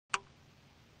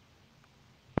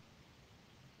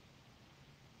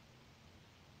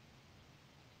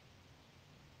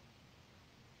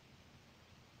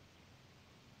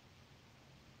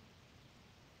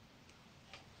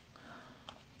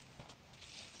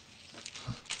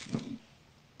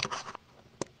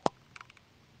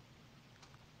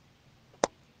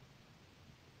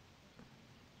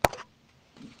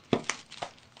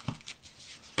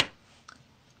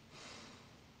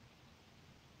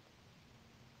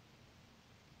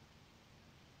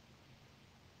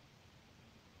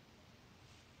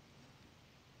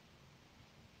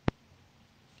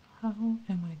How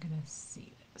am I going to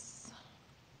see this?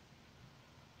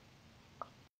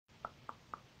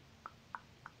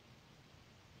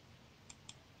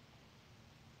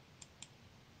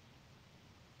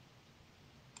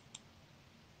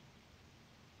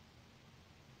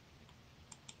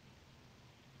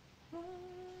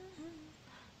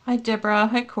 Hi, Deborah.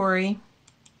 Hi, Corey.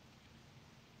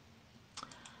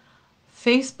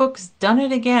 Facebook's done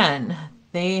it again.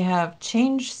 They have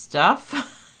changed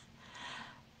stuff.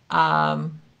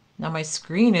 Now my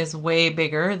screen is way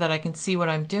bigger that I can see what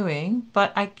I'm doing,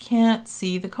 but I can't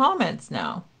see the comments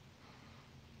now.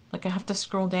 Like I have to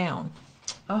scroll down.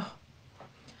 Oh,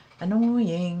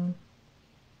 annoying.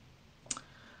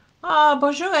 Ah,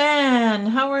 bonjour, Anne.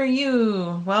 How are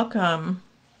you? Welcome.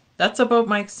 That's about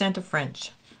my extent of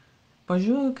French.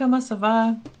 Bonjour, comment ça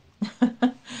va?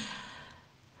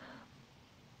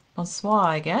 Bonsoir,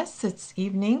 I guess. It's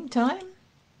evening time.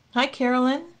 Hi,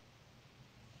 Carolyn.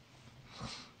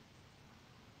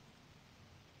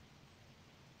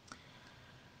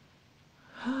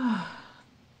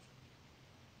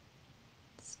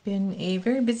 It's been a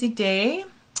very busy day,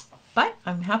 but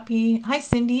I'm happy. Hi,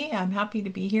 Cindy. I'm happy to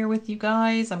be here with you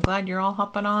guys. I'm glad you're all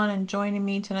hopping on and joining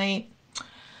me tonight.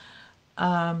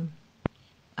 I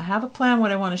have a plan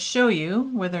what I want to show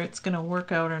you. Whether it's going to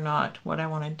work out or not, what I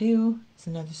want to do is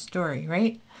another story,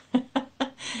 right?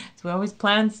 So we always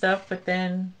plan stuff, but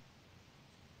then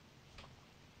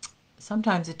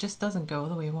sometimes it just doesn't go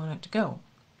the way we want it to go.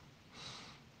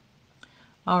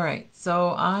 All right, so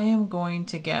I am going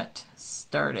to get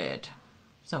started.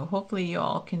 So hopefully you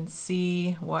all can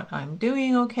see what I'm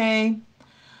doing okay.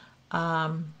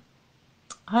 Hi,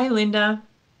 Linda.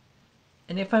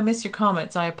 And if I miss your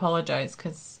comments, I apologize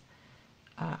because,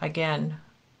 again,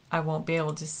 I won't be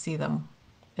able to see them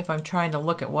if I'm trying to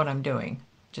look at what I'm doing.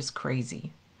 Just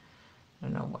crazy. I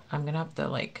don't know what, I'm going to have to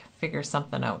like figure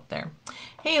something out there.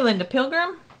 Hey, Linda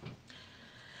Pilgrim.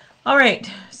 All right,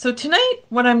 so tonight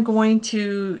what I'm going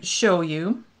to show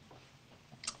you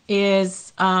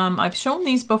is, I've shown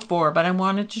these before, but I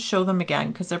wanted to show them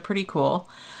again because they're pretty cool.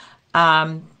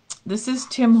 This is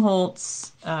Tim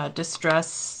Holtz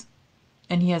Distress,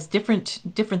 and he has different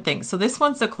things. So this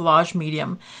one's a collage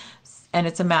medium, and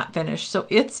it's a matte finish. So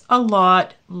it's a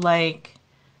lot like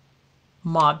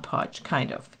Mod Podge,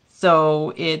 kind of.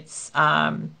 So it's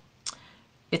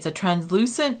a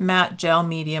translucent matte gel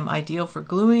medium, ideal for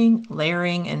gluing,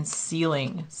 layering, and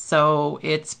sealing. So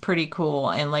it's pretty cool.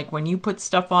 And like when you put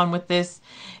stuff on with this,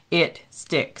 it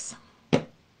sticks.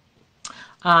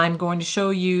 I'm going to show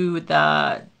you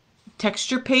the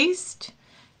texture paste.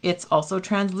 It's also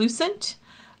translucent.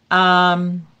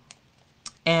 And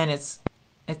it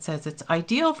says it's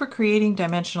ideal for creating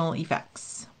dimensional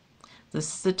effects.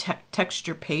 This is the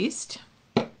texture paste.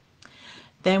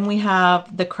 Then we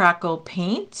have the crackle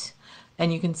paint,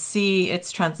 and you can see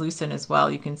it's translucent as well.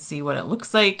 You can see what it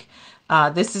looks like.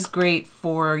 This is great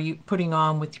for you putting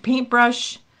on with your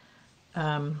paintbrush.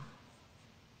 I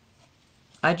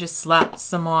just slapped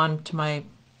some on to my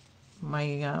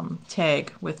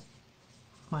tag with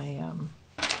my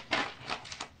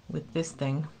with this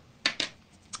thing.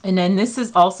 And then this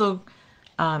is also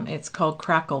it's called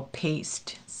crackle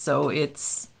paste. So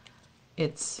it's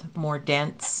more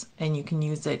dense, and you can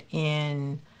use it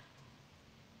in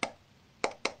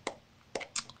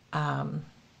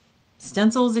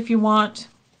stencils if you want,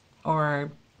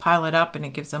 or pile it up and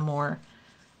it gives a more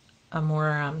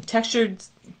textured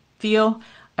feel.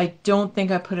 I don't think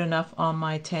I put enough on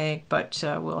my tag, but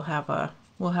we'll have a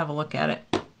look at it.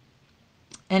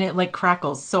 And it like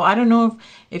crackles. So I don't know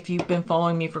if you've been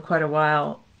following me for quite a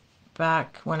while.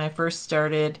 Back when I first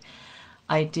started,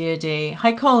 I did a,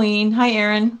 hi Colleen, hi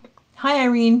Erin, hi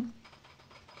Irene.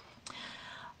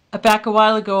 Back a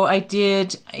while ago, I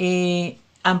did a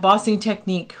embossing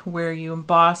technique where you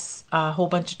emboss a whole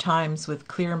bunch of times with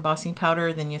clear embossing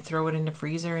powder, then you throw it in the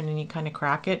freezer and then you kind of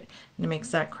crack it, and it makes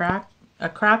that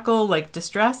crackle like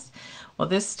distress. Well,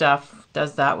 this stuff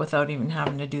does that without even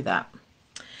having to do that.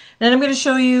 Then I'm going to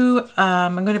show you,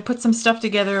 I'm going to put some stuff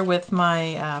together with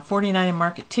my 49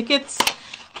 Market tickets.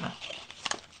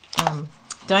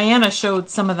 Diana showed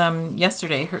some of them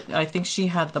yesterday. I think she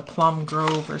had the Plum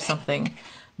Grove or something.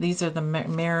 These are the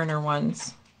Mariner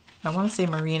ones. I want to say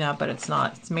Marina, but it's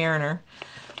not. It's Mariner.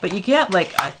 But you get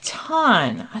like a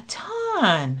ton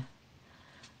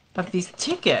of these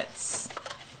tickets.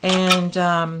 And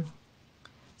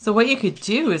so what you could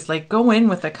do is like go in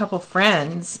with a couple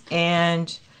friends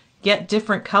and get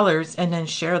different colors and then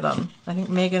share them. I think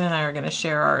Megan and I are going to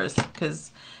share ours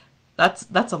because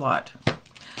that's a lot.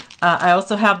 I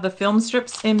also have the film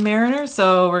strips in Mariner,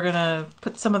 so we're going to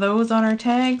put some of those on our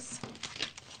tags.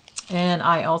 And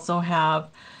I also have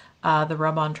the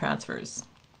rub-on transfers.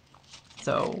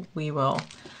 So we will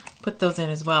put those in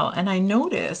as well. And I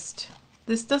noticed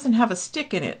this doesn't have a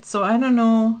stick in it. So I don't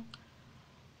know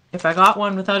if I got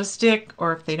one without a stick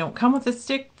or if they don't come with a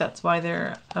stick. That's why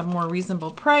they're a more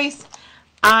reasonable price.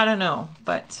 I don't know,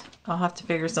 but I'll have to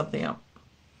figure something out.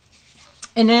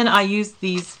 And then I use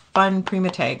these fun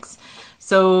Prima tags.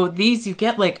 So these, you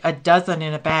get like a dozen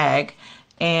in a bag.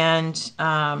 And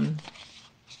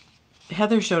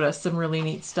Heather showed us some really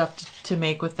neat stuff to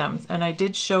make with them. And I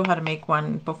did show how to make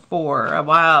one before, a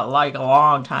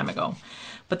long time ago.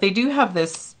 But they do have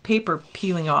this paper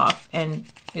peeling off and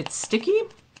it's sticky.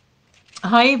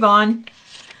 Hi, Yvonne.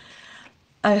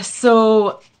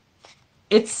 So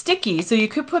it's sticky, so you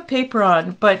could put paper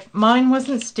on, but mine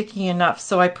wasn't sticky enough.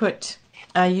 So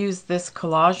I used this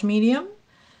collage medium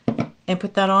and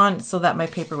put that on so that my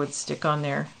paper would stick on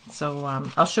there. So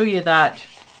I'll show you that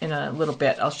in a little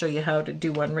bit. I'll show you how to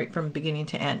do one right from beginning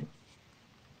to end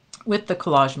with the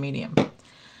collage medium.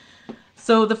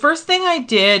 So the first thing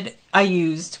I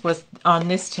used was on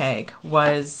this tag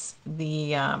was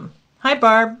the, hi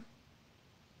Barb.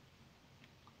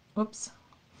 Whoops.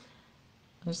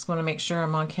 I just want to make sure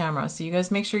I'm on camera. So you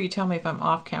guys make sure you tell me if I'm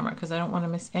off camera because I don't want to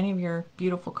miss any of your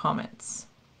beautiful comments.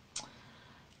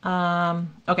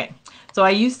 Okay, so I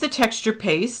used the texture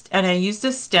paste and I used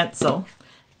a stencil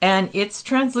and it's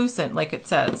translucent like it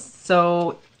says.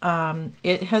 So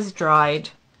it has dried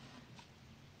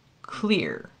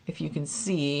clear, if you can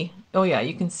see. Oh yeah,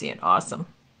 you can see it. Awesome.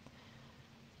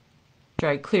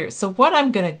 Dried clear. So what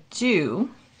I'm going to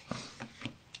do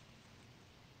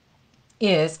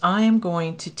is I am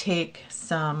going to take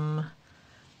some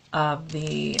of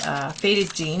the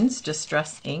Faded Jeans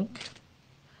Distress ink.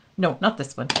 No, not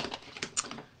this one.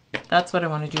 That's what I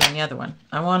want to do on the other one.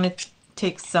 I want to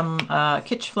take some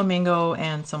Kitsch Flamingo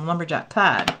and some Lumberjack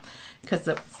Plaid because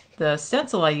the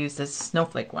stencil I used is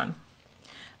Snowflake one.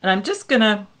 And I'm just going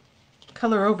to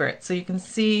color over it so you can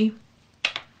see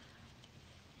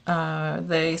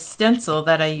the stencil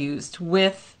that I used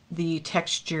with the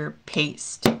texture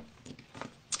paste.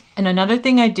 And another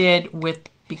thing I did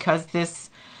because this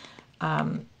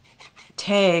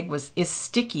tag is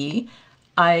sticky,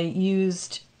 I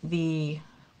used the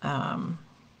powder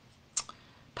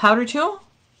tool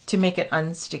to make it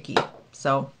unsticky.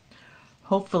 So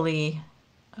hopefully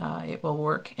it will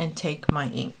work and take my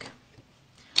ink.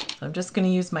 So I'm just going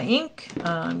to use my ink.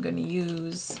 I'm going to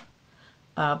use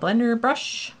a blender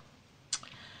brush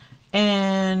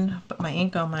and put my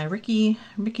ink on my Ricky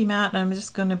mat. And I'm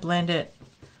just going to blend it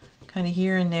kind of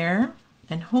here and there,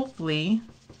 and hopefully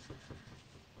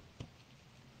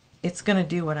it's going to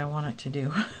do what I want it to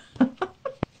do.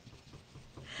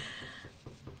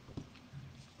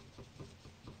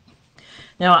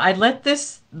 Now I let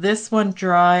this one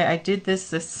dry. I did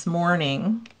this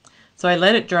morning, so I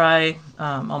let it dry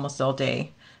almost all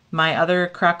day. My other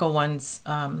crackle ones,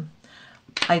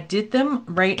 I did them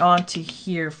right onto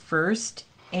here first,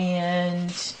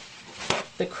 and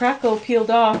the crackle peeled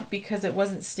off because it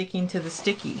wasn't sticking to the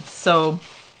sticky. So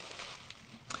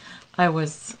I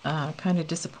was kind of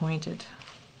disappointed.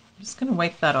 I'm just going to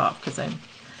wipe that off because I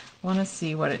want to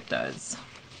see what it does.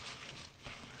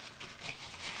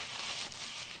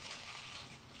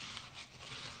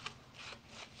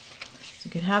 So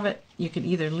you could have it, you could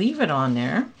either leave it on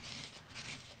there,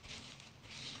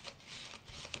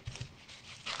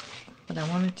 but I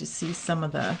wanted to see some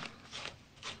of the,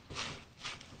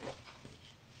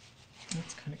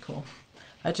 that's kind of cool.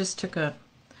 I just took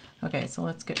okay, so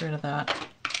let's get rid of that.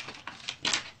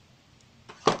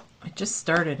 I just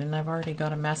started and I've already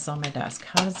got a mess on my desk.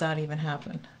 How does that even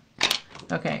happen?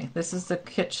 Okay, this is the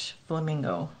Kitsch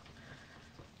Flamingo.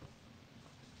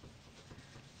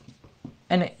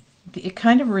 And it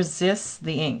kind of resists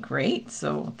the ink, right?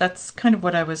 So that's kind of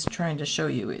what I was trying to show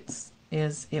you.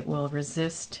 It will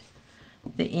resist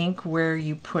the ink where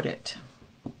you put it.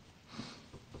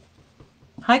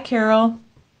 Hi, Carol.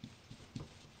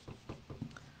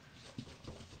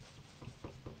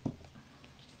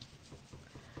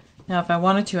 Now, if I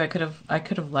wanted to, I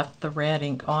could have left the red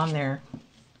ink on there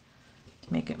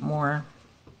to make it more.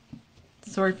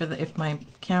 Sorry for if my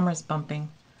camera's bumping.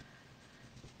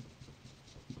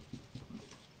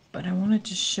 But I wanted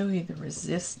to show you the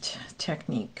resist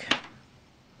technique.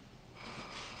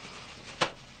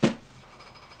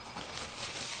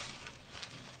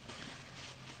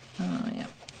 Yeah.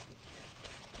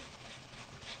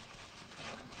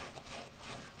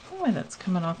 Why that's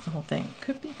coming off the whole thing.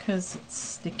 Could be because it's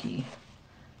sticky.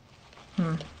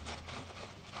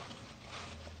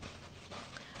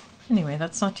 Anyway,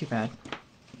 that's not too bad.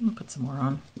 I'll put some more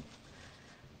on.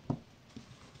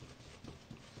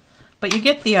 But you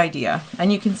get the idea,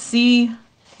 and you can see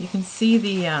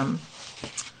the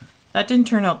that didn't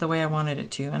turn out the way I wanted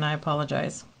it to, and I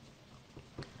apologize.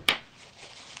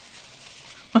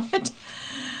 What?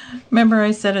 Remember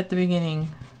I said at the beginning,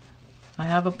 I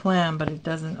have a plan, but it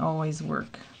doesn't always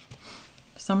work.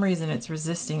 For some reason it's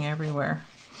resisting everywhere.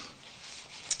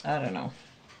 I don't know.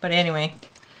 But anyway,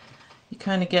 you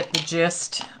kind of get the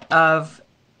gist of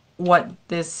what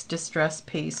this distress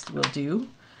paste will do.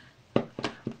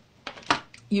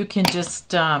 You can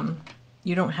just,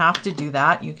 you don't have to do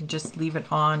that. You can just leave it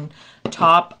on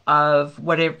top of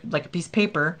whatever, like a piece of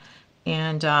paper,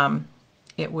 and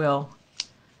it will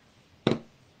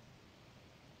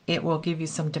give you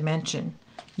some dimension.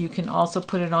 You can also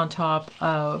put it on top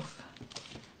of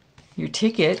your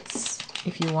tickets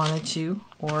if you wanted to,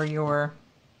 or your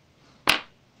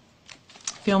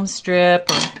film strip,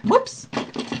 or whoops,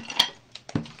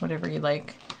 whatever you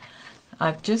like.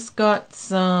 I've just got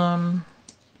some,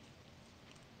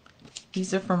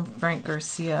 these are from Frank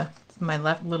Garcia, my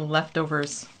little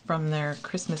leftovers from their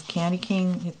Christmas candy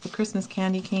cane. It's the Christmas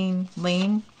candy cane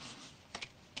lane.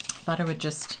 Thought I would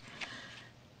just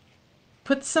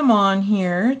put some on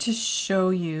here to show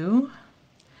you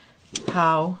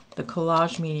how the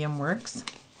collage medium works.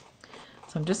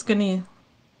 So I'm just gonna,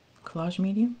 collage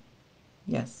medium?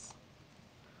 Yes.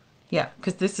 Yeah,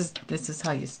 because this is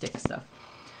how you stick stuff.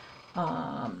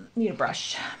 Need a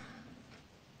brush.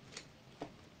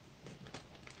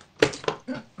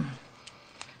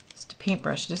 Just a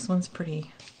paintbrush. This one's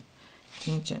pretty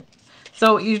ancient.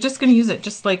 So you're just gonna use it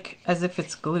just like as if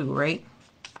it's glue, right?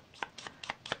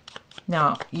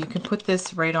 Now, you can put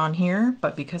this right on here,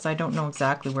 but because I don't know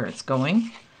exactly where it's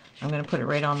going, I'm going to put it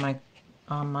right on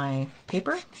my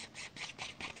paper.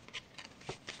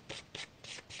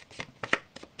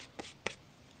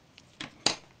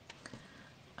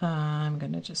 I'm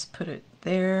going to just put it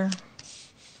there.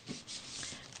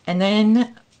 And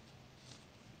then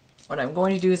what I'm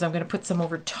going to do is I'm going to put some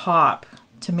over top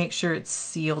to make sure it's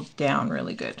sealed down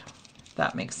really good. If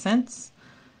that makes sense.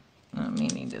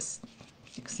 Maybe just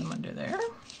stick some under there.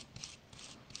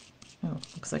 Oh,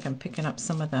 looks like I'm picking up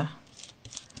some of the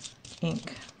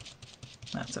ink.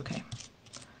 That's okay.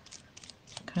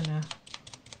 Kind of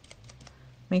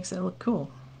makes it look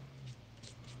cool.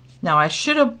 Now I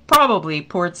should have probably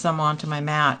poured some onto my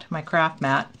mat, my craft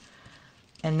mat,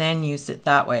 and then used it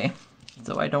that way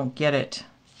so I don't get it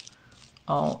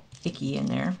all icky in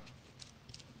there.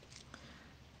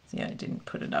 See, I didn't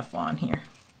put enough on here.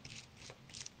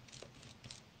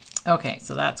 Okay,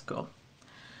 so that's cool.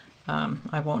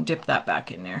 I won't dip that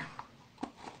back in there.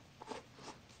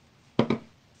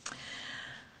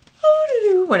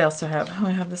 What else do I have? Oh,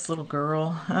 I have this little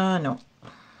girl. No.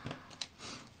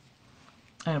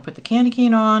 I'm going to put the candy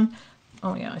cane on.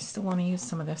 Oh yeah, I still want to use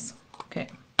some of this. Okay.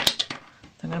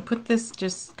 So I'm going to put this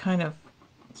just kind of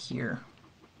here.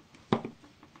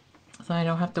 So I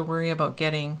don't have to worry about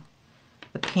getting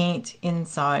the paint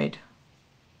inside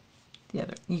the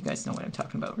other. You guys know what I'm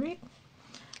talking about, right?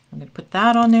 I'm going to put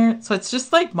that on there. So it's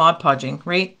just like Mod Podging,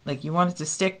 right? Like you want it to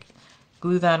stick,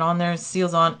 glue that on there,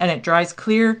 seals on, and it dries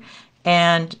clear,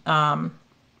 and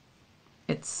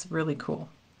it's really cool.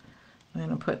 I'm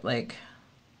going to put like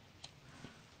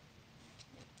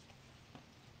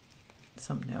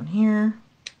some down here.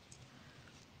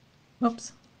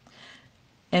 Whoops.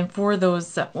 And for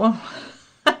those, well,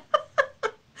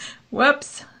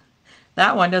 whoops,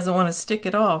 that one doesn't want to stick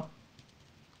at all.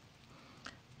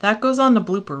 That goes on the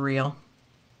blooper reel.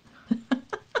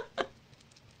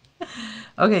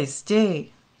 Okay,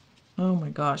 stay. Oh my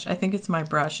gosh, I think it's my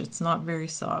brush. It's not very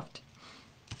soft.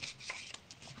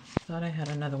 Thought I had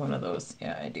another one of those.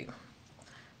 Yeah, I do.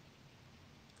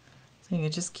 So you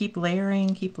just keep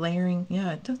layering, keep layering.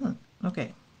 Yeah, it doesn't.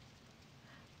 Okay.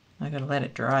 I gotta let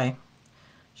it dry.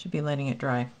 Should be letting it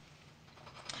dry.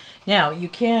 Now, you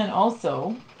can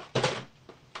also...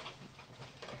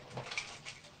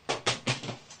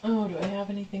 Oh, do I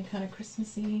have anything kind of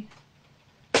Christmassy?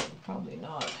 Probably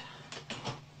not.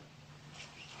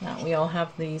 Now, we all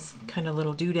have these kind of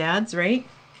little doodads, right?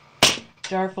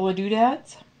 Jar full of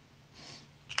doodads.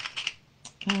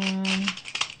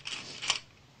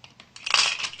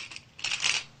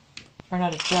 Or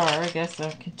not a jar, I guess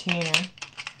a container.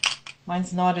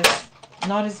 Mine's not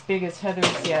as big as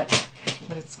Heather's yet,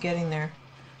 but it's getting there.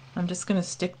 I'm just going to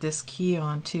stick this key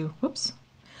on too. Whoops.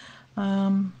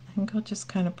 I think I'll just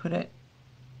kind of put it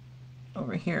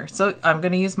over here. So I'm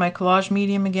going to use my collage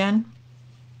medium again.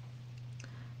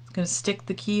 I'm going to stick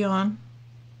the key on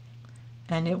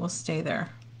and it will stay there.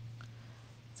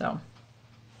 So,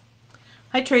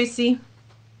 hi Tracy.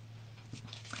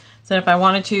 So So if I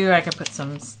wanted to, I could put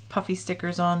some puffy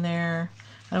stickers on there.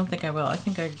 I don't think I will. I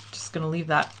think I'm just going to leave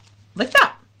that like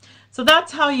that. So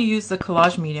that's how you use the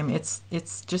collage medium. It's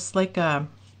just like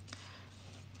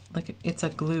it's a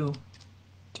glue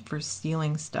for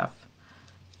sealing stuff.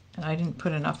 And I didn't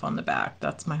put enough on the back.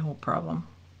 That's my whole problem.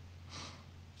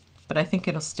 But I think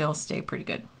it'll still stay pretty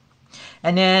good.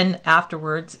 And then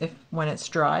afterwards, when it's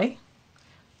dry,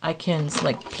 I can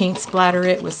like paint splatter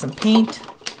it with some paint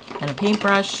and a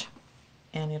paintbrush,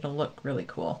 and it'll look really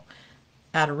cool.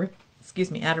 Add a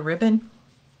ribbon.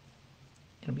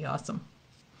 It'll be awesome.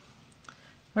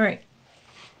 All right.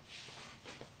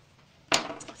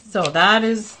 So that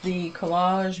is the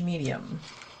collage medium.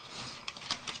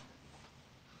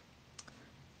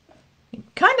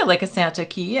 Kind of like a Santa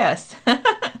key, yes.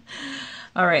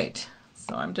 All right.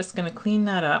 So I'm just going to clean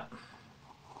that up.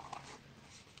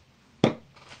 So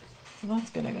that's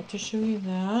good. I got to show you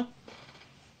that.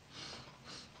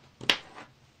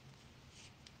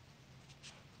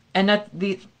 And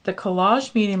the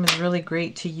collage medium is really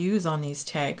great to use on these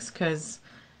tags because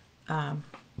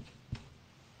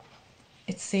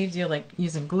it saves you like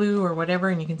using glue or whatever,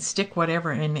 and you can stick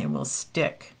whatever and it will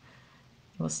stick.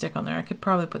 It will stick on there. I could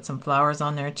probably put some flowers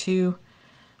on there too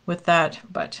with that,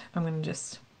 but I'm going to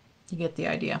just, you get the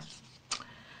idea.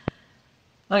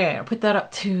 Okay, I'll put that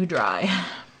up to dry.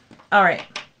 All right.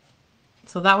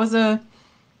 So that was a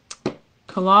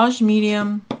collage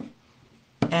medium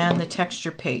and the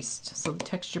texture paste. So the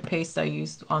texture paste I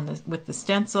used with the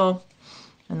stencil,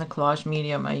 and the collage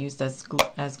medium I used as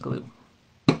glue.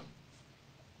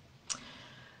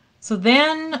 So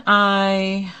then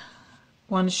I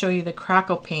want to show you the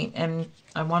crackle paint, and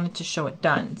I wanted to show it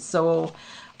done. So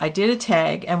I did a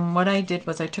tag, and what I did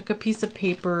was I took a piece of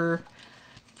paper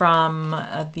from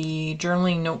the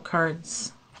journaling note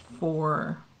cards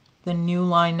for the new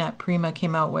line that Prima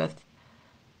came out with,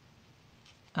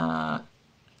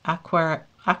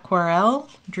 Aquarelle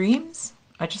Dreams.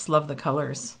 I just love the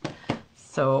colors.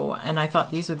 So, and I thought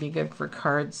these would be good for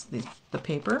cards, the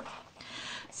paper.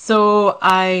 So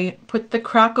I put the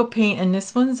crackle paint, and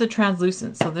this one's a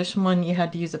translucent. So this one you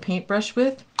had to use a paintbrush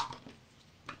with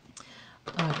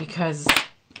because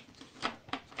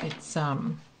it's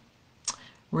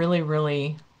really,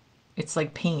 really, it's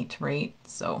like paint, right?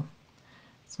 So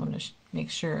just want to make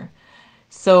sure.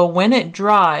 So when it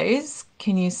dries,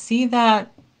 can you see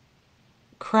that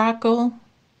crackle?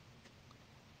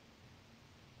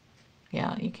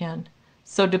 Yeah, you can.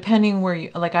 So depending where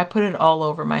you, like I put it all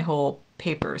over my whole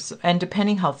papers, and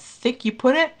depending how thick you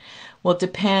put it will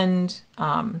depend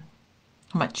how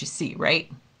much you see,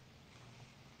 right?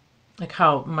 Like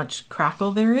how much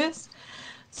crackle there is.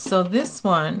 So this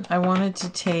one, I wanted to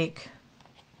take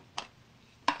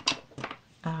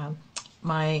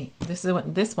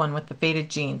this one with the faded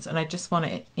jeans, and I just want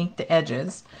to ink the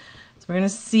edges. So we're going to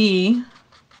see,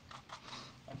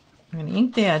 I'm going to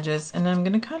ink the edges, and then I'm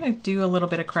going to kind of do a little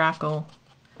bit of crackle,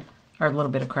 or a little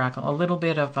bit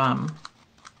of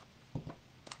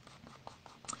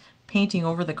painting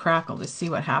over the crackle to see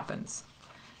what happens,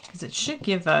 because it should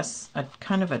give us a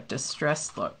kind of a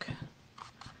distressed look.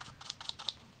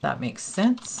 That makes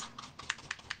sense.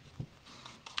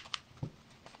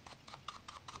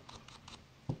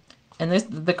 And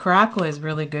the crackle is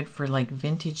really good for like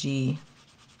vintagey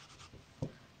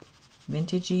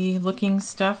looking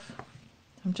stuff.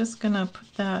 I'm just gonna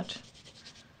put that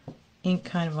ink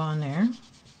kind of on there.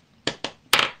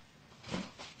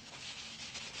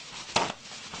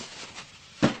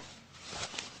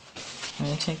 I'm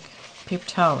going to take paper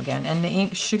towel again, and the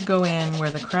ink should go in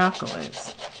where the crackle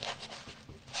is.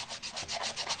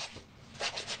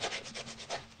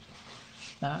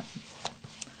 That,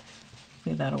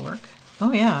 hopefully that'll work.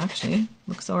 Oh yeah, actually,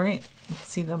 looks all right. You can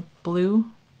see the blue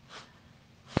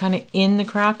kind of in the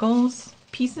crackles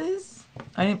pieces.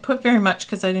 I didn't put very much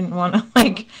because I didn't want to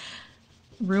like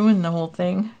ruin the whole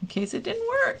thing in case it didn't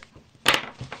work.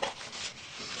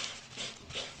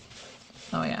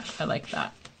 Oh yeah, I like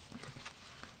that.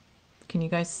 Can you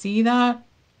guys see that?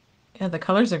 Yeah, the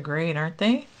colors are great, aren't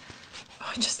they?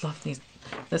 Oh, I just love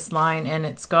this line, and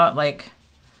it's got like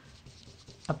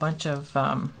a bunch of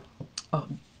a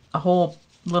whole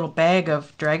little bag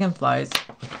of dragonflies,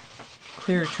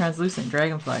 clear translucent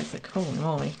dragonflies. Like holy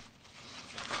moly,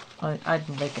 I'd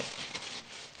like it.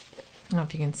 I don't know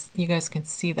if you guys can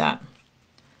see that.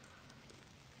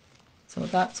 So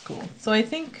that's cool. So I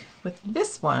think with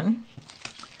this one,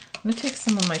 I'm gonna take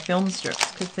some of my film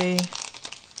strips because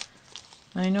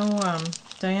I know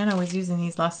Diana was using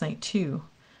these last night too.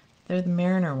 They're the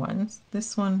Mariner ones.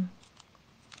 This one,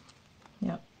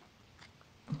 yep.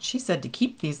 She said to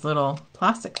keep these little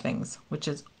plastic things, which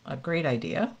is a great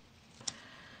idea.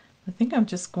 I think I'm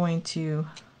just going to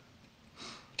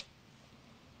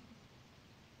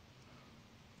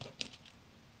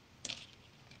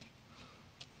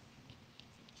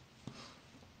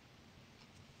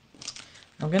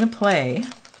play.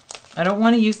 I don't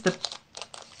want to use the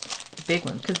big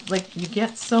one because like you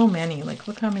get so many. Like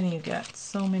look how many you get.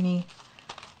 So many.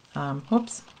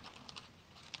 Whoops.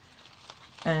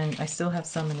 And I still have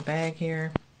some in the bag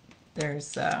here.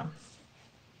 There's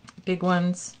big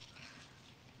ones.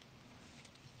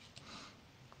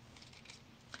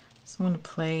 Just want to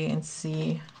play and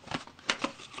see.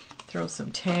 Throw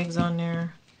some tags on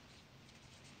there.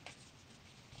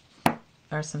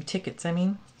 Or some tickets, I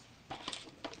mean.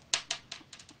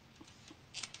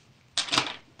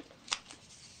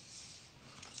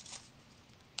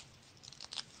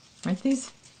 Aren't these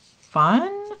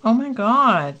fun? Oh my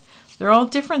god. They're all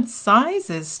different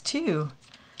sizes too.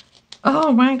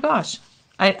 Oh my gosh.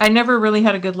 I never really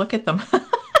had a good look at them.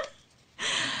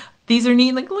 These are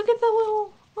neat. Like look at the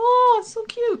little, oh, it's so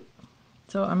cute.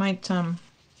 So I might,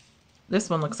 this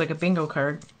one looks like a bingo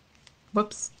card.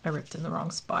 Whoops, I ripped in the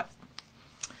wrong spot.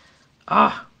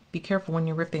 Ah, be careful when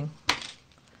you're ripping.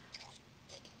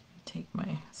 Take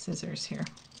my scissors here.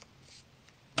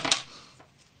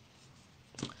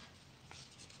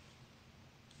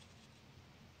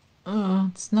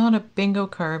 It's not a bingo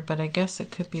card, but I guess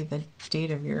it could be the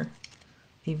date of your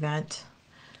event.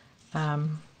 I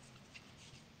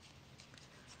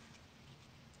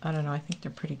don't know, I think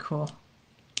they're pretty cool.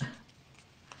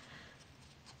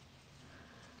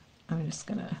 I'm just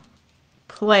gonna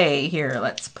play here.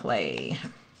 Let's play.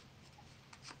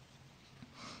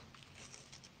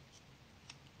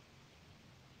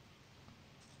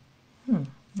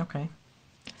 Okay.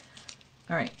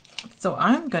 All right. So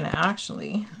I'm gonna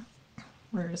actually,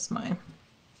 where's my, I'm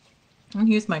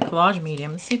gonna use my collage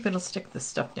medium and see if it'll stick this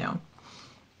stuff down.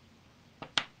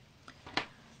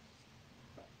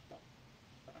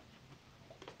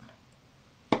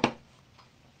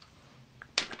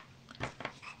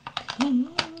 And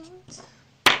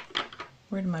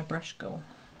where did my brush go?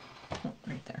 Oh,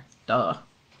 right there. Duh.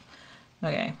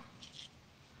 Okay.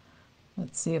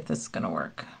 Let's see if this is gonna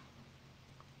work.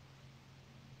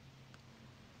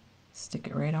 Stick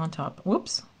it right on top.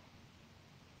 Whoops.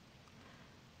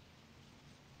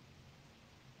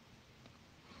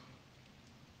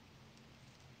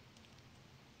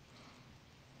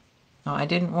 Now, I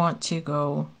didn't want to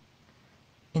go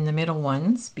in the middle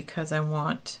ones because I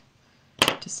want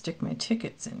to stick my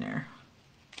tickets in there.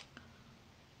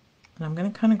 And I'm going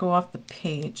to kind of go off the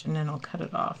page and then I'll cut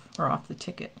it off, or off the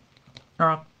ticket. Or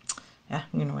off, yeah,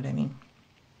 you know what I mean.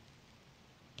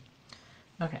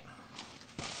 Okay.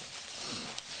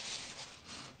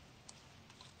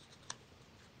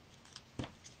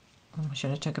 I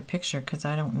should have took a picture because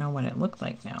I don't know what it looked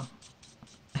like now.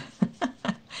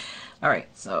 All right,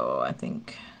 so I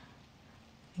think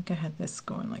I had this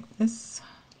going like this.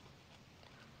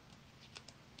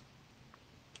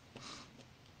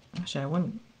 Actually, I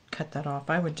wouldn't cut that off.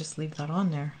 I would just leave that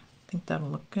on there. I think that'll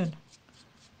look good.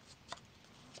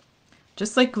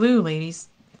 Just like glue, ladies.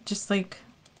 Just like,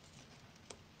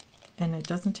 and it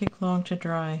doesn't take long to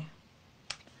dry.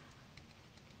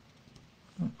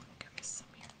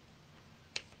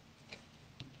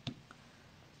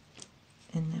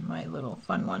 And then my little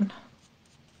fun one.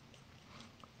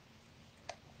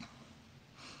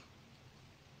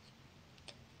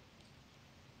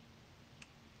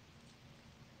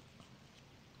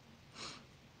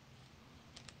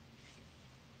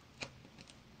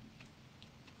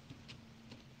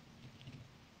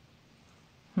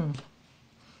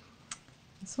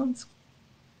 This one's,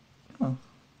 oh,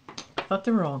 I thought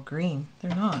they were all green.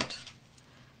 They're not.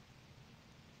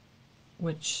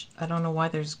 Which, I don't know why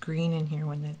there's green in here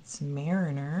when it's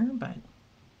Mariner, but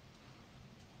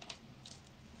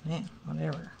yeah,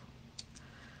 whatever.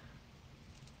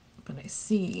 But I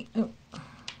see, oh, I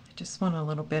just want a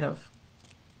little bit of,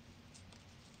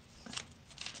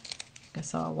 I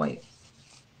saw white.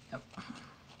 Yep.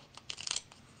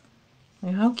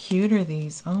 Like, how cute are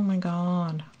these? Oh my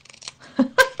god.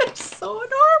 They're so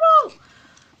adorable.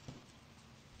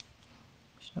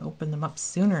 Should open them up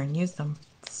sooner and use them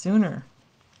sooner.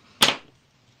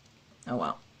 Oh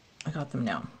well, I got them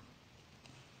now.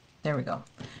 There we go.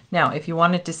 Now, if you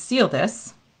wanted to seal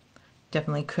this,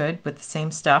 definitely could with the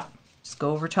same stuff. Just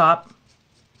go over top.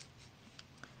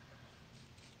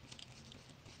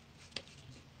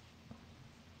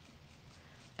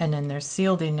 And then they're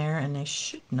sealed in there and they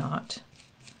should not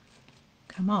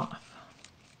come off.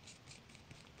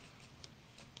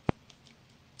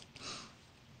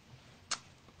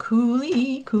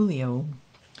 Coolio.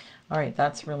 All right,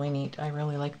 that's really neat. I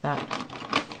really like that.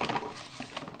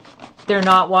 They're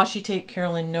not washi tape,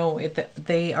 Carolyn. No,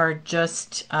 they are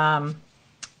just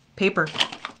paper,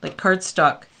 like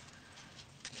cardstock.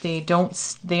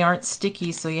 They aren't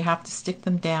sticky, so you have to stick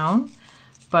them down.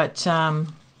 But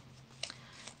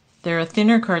they're a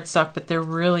thinner cardstock, but they're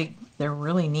really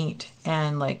neat.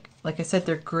 And like I said,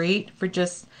 they're great for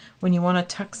just when you want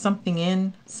to tuck something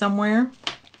in somewhere.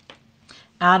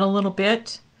 Add a little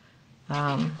bit.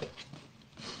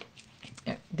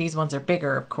 These ones are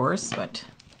bigger, of course, but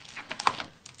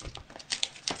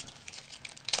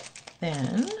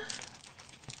then,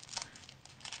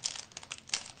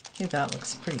 okay, that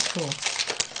looks pretty cool.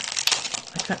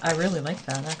 I really like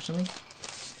that, actually.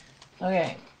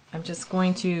 Okay, I'm just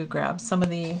going to grab some of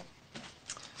this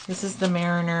is the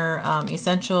Mariner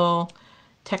Essential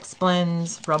Text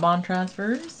Blends Rub-On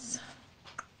Transfers.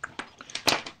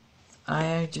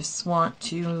 I just want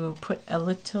to put a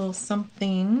little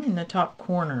something in the top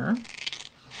corner.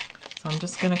 So I'm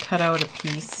just going to cut out a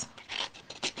piece.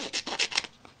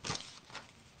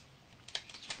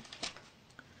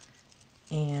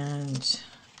 And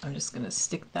I'm just going to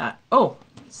stick that. Oh,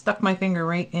 stuck my finger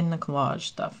right in the collage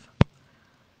stuff.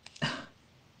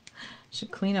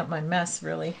 Should clean up my mess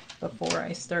really before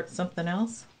I start something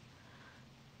else.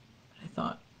 But I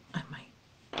thought I might.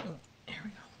 Oh, there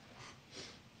we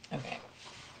go. Okay.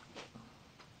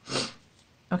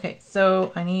 Okay,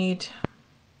 so I need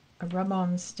a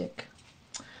rub-on stick.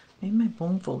 Maybe my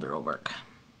bone folder will work.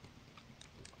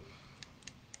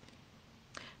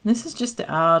 And this is just to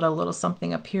add a little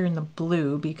something up here in the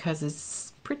blue because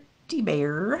it's pretty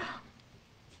bare.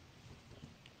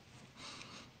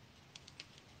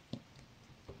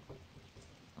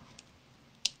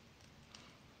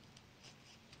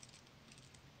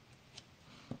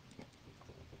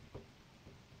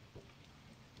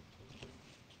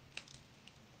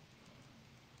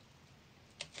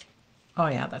 Oh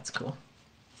yeah, that's cool.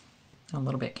 A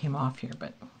little bit came off here,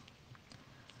 but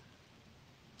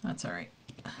that's all right.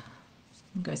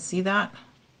 You guys see that?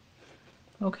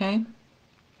 Okay.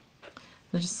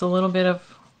 There's just a little bit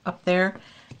of up there.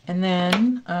 And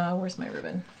then, where's my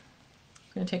ribbon?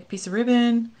 I'm going to take a piece of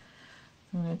ribbon.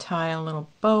 I'm going to tie a little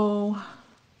bow.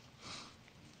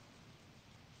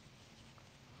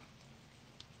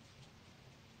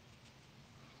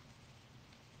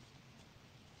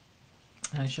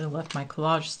 I should have left my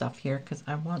collage stuff here because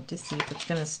I want to see if it's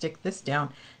going to stick this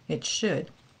down. It should.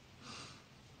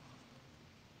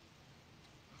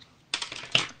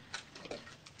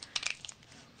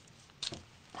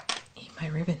 Need my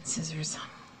ribbon scissors.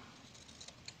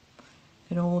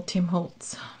 Good old Tim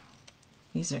Holtz.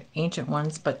 These are ancient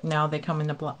ones, but now they come in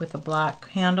the with a black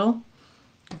handle.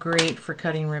 Great for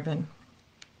cutting ribbon.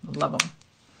 Love them.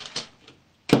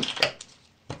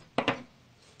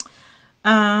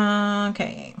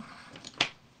 Okay.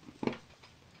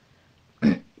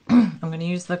 I'm going to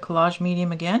use the collage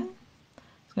medium again.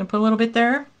 I'm going to put a little bit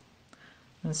there. I'm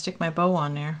going to stick my bow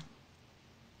on there.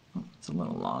 Oh, it's a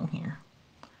little long here.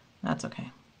 That's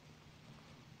okay.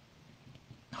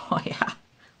 Oh yeah,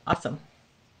 awesome.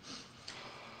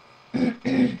 I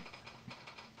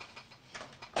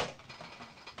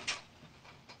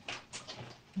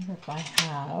wonder if I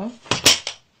have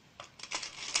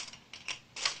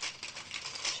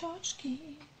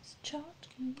tchotchkes.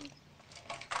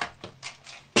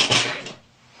 I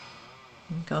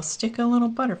think I'll stick a little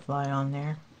butterfly on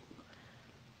there.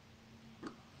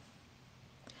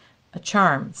 A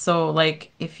charm. So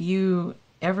like if you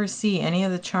ever see any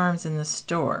of the charms in the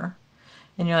store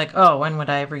and you're like, oh, when would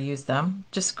I ever use them?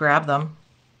 Just grab them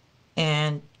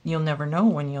and you'll never know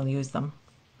when you'll use them.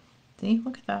 See,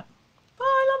 look at that. Oh,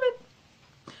 I love it.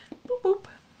 Boop, boop.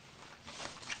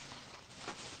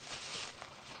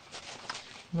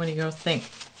 What do you guys think?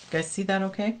 You guys see that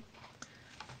okay?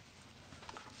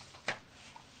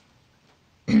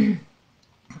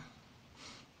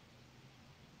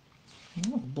 A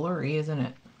little blurry, isn't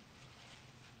it?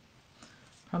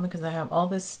 Probably because I have all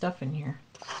this stuff in here.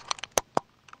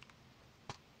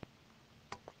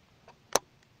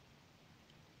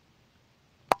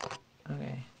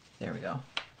 Okay, there we go.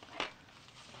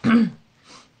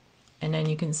 And then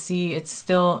you can see it's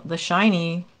still the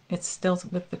shiny, it's still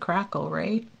with the crackle,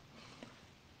 right?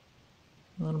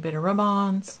 A little bit of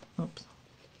rub-ons. Oops.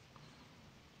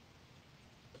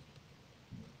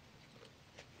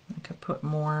 I could put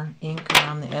more ink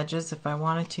around the edges if I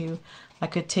wanted to. I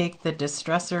could take the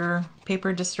distressor,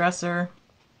 paper distressor,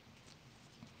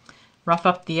 rough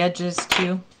up the edges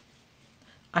too.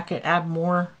 I could add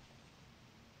more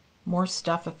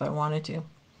stuff if I wanted to.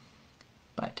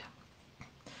 But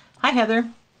hi Heather.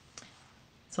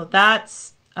 So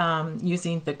that's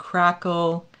using the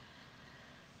crackle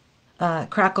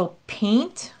crackle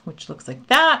paint, which looks like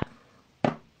that,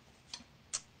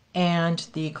 and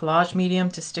the collage medium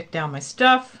to stick down my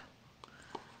stuff,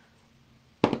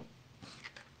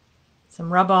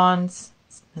 some rub-ons,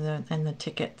 and the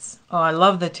tickets. Oh, I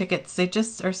love the tickets. They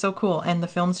just are so cool. And the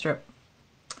film strip.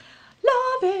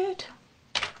 Love it.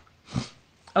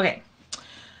 Okay.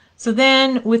 So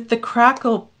then with the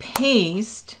crackle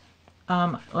paste,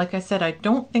 like I said, I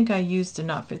don't think I used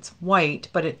enough. It's white,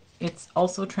 but it's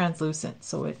also translucent,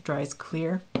 so it dries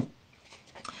clear.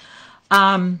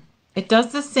 It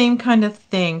does the same kind of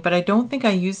thing, but I don't think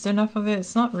I used enough of it.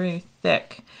 It's not really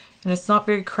thick, and it's not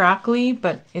very crackly,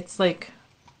 but it's like,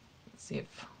 let's see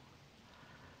if,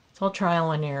 it's all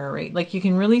trial and error, right? Like you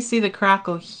can really see the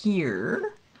crackle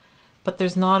here, but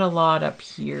there's not a lot up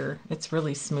here. It's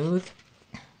really smooth.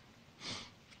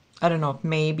 I don't know if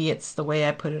maybe it's the way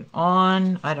I put it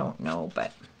on. I don't know,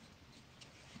 but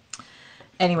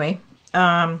anyway,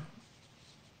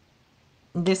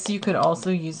 this you could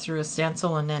also use through a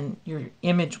stencil, and then your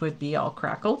image would be all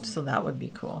crackled, so that would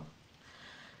be cool.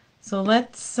 So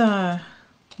let's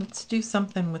do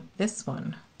something with this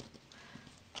one.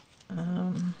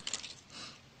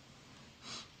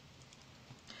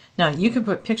 Now you could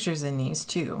put pictures in these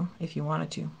too if you wanted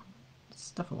to.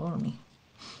 Stuff all over me.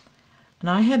 And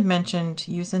I had mentioned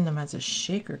using them as a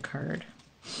shaker card,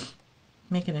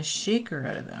 making a shaker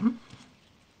out of them.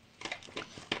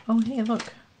 Oh, hey,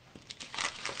 look.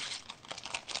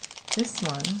 This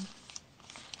one.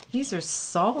 These are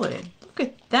solid. Look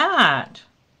at that.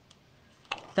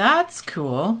 That's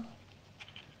cool.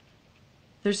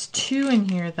 There's two in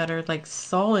here that are like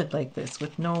solid like this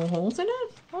with no holes in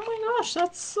it. Oh my gosh,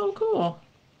 that's so cool.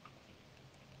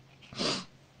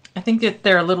 I think that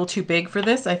they're a little too big for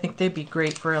this. I think they'd be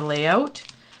great for a layout.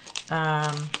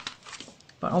 But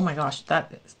oh my gosh,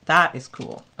 that is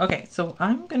cool. Okay, so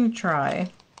I'm gonna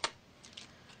try.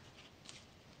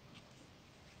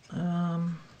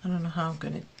 I don't know how I'm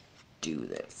gonna do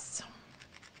this.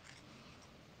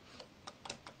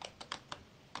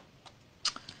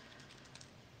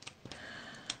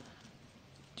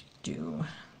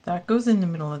 That goes in the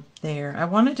middle of there. I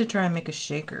wanted to try and make a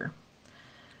shaker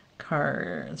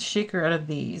out of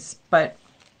these, but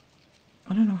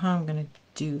I don't know how I'm going to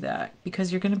do that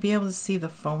because you're going to be able to see the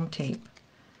foam tape.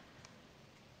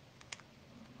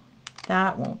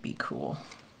 That won't be cool.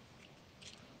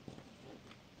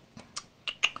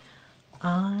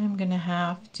 I'm going to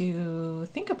have to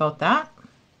think about that.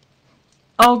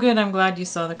 Oh good, I'm glad you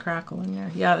saw the crackle in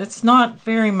there. Yeah, it's not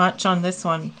very much on this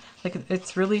one. Like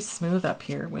it's really smooth up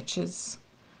here, which is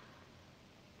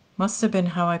must have been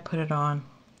how I put it on.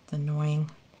 It's annoying,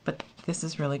 but this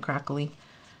is really crackly.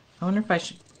 I wonder if I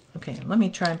should, okay, let me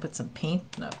try and put some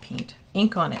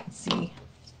ink on it and see.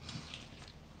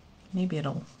 Maybe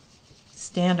it'll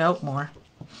stand out more.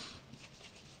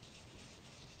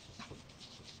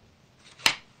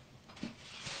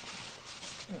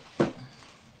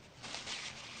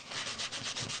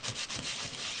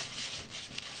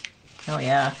 Oh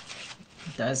yeah,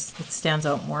 it does. It stands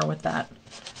out more with that.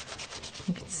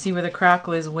 You can see where the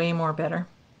crackle is way more better.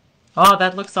 Oh,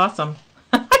 that looks awesome.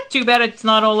 Too bad it's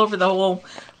not all over the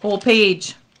whole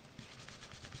page.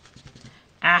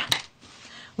 Ah,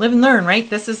 live and learn, right?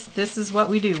 This is what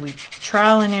we do. We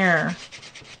trial and error.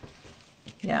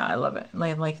 Yeah, I love it.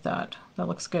 I like that. That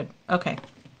looks good. Okay.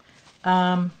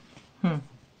 Hi,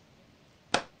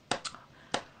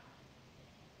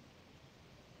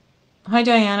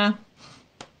 Diana.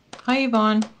 Hi,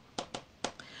 Yvonne.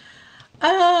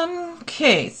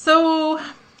 Okay, so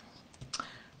I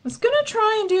was gonna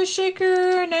try and do a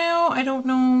shaker now. I don't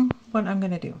know what I'm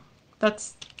gonna do.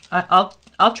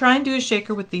 I'll try and do a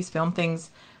shaker with these film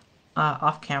things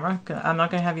off camera. I'm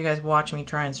not gonna have you guys watch me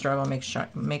try and struggle and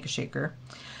make a shaker.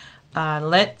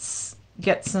 Let's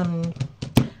get some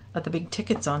of the big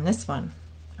tickets on this one.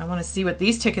 I want to see what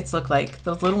these tickets look like.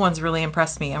 Those little ones really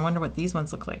impressed me. I wonder what these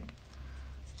ones look like.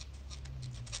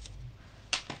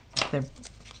 They're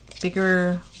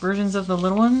bigger versions of the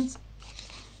little ones.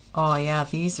 Oh yeah,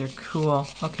 these are cool.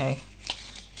 Okay.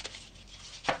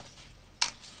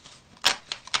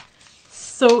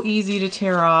 So easy to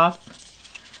tear off.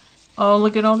 Oh,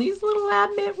 look at all these little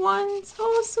admit ones.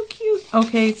 Oh, so cute.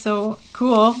 Okay, so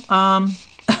cool.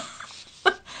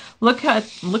 Look at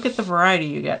the variety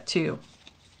you get too.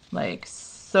 Like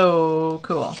so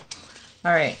cool.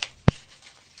 All right.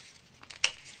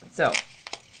 So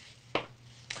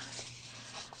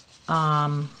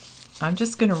I'm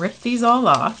just gonna rip these all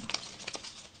off.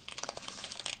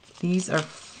 These are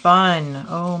fun.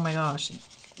 Oh my gosh.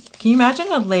 Can you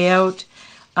imagine a layout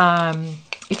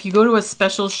if you go to a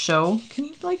special show? Can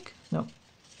you like, no.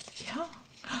 Yeah.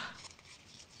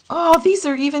 Oh, these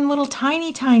are even little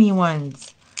tiny, tiny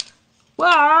ones.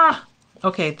 Wow.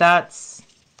 Okay, that's...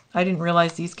 I didn't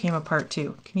realize these came apart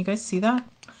too. Can you guys see that?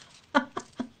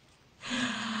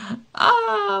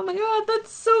 Oh my god,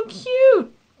 that's so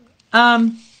cute.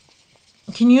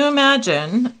 Can you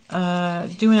imagine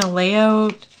doing a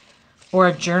layout or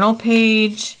a journal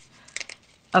page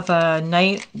of a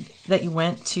night that you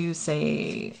went to,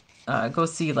 say, go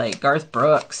see like Garth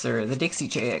Brooks or the Dixie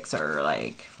Chicks or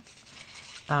like,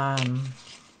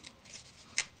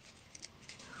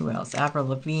 who else? Avril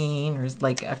Lavigne, or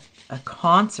like a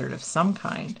concert of some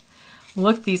kind.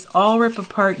 Look, these all rip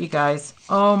apart, you guys.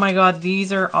 Oh my god,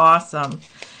 these are awesome.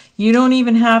 You don't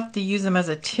even have to use them as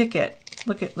a ticket.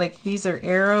 Look at, like, these are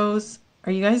arrows.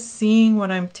 Are you guys seeing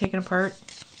what I'm taking apart?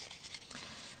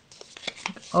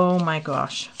 Oh my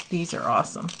gosh, these are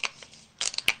awesome.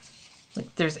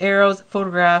 Like, there's arrows,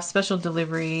 photographs, special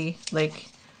delivery, like,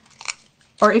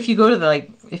 or if you go to the,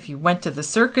 like, if you went to the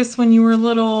circus when you were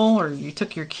little, or you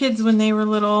took your kids when they were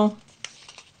little.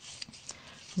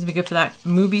 This would be good for that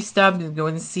movie stub. You go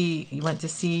and see, you went to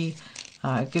see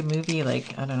a good movie,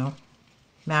 like, I don't know,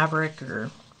 Maverick or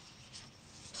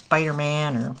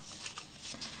Spider-Man, or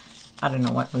I don't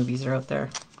know what movies are out there.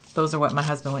 Those are what my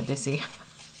husband went to see.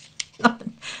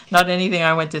 Not anything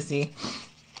I went to see.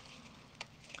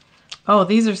 Oh,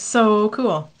 these are so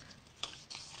cool.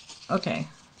 Okay.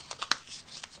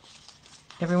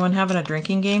 Everyone having a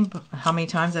drinking game? How many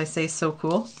times I say so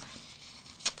cool?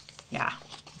 Yeah,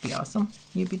 it'd be awesome.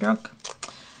 You'd be drunk.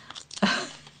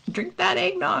 Drink that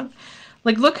eggnog.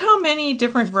 Like, look how many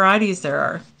different varieties there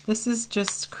are. This is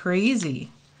just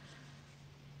crazy.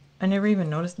 I never even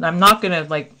noticed. I'm not going to,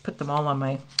 like, put them all on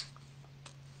my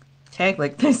tag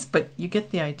like this, but you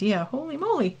get the idea. Holy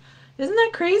moly. Isn't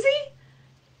that crazy?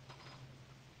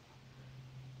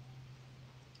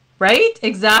 Right?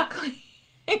 Exactly.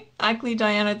 Exactly,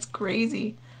 Diana. It's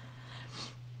crazy.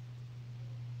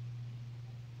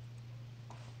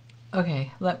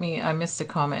 Okay, I missed a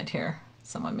comment here.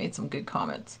 Someone made some good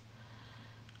comments.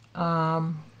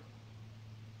 Done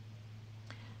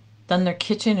their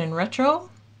kitchen in retro?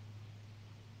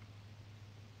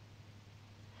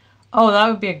 Oh, that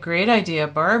would be a great idea,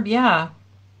 Barb. Yeah.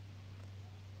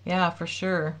 Yeah, for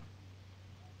sure.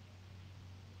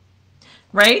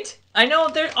 Right? I know,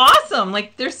 they're awesome.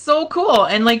 Like, they're so cool.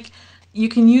 And like, you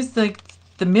can use the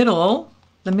middle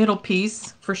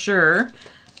piece for sure,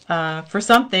 for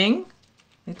something,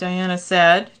 like Diana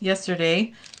said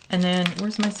yesterday. And then,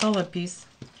 where's my solid piece?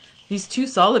 These two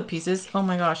solid pieces. Oh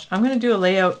my gosh. I'm going to do a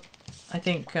layout, I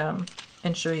think,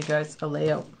 and show you guys a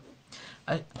layout.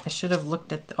 I should have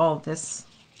looked at all this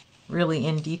really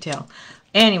in detail.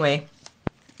 Anyway,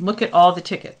 look at all the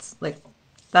tickets. Like,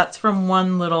 that's from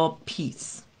one little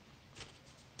piece.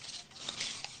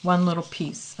 One little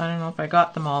piece. I don't know if I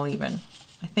got them all even.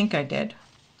 I think I did.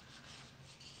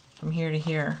 From here to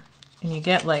here. And you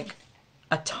get like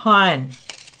a ton.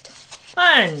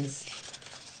 Tons.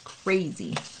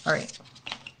 Crazy. All right.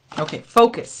 Okay,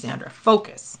 focus, Sandra.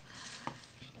 Focus.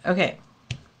 Okay.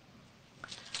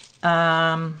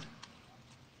 I'm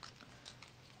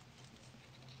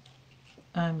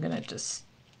gonna just...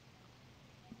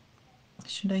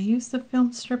 Should I use the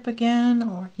film strip again?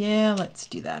 Or, yeah, let's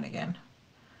do that again.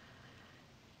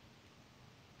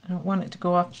 I don't want it to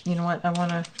go off. You know what? I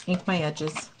want to ink my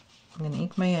edges. I'm going to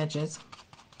ink my edges.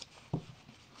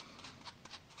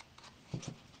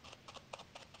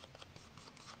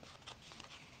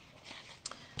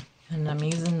 And I'm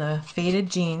using the Faded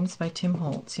Jeans by Tim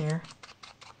Holtz here.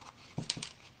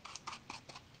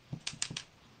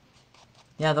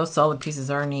 Yeah, those solid pieces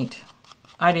are neat.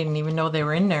 I didn't even know they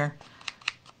were in there.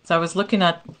 So I was looking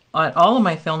at all of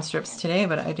my film strips today,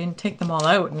 but I didn't take them all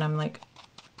out, and I'm like,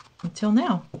 until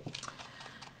now.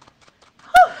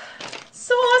 Oh,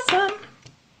 so awesome.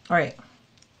 All right.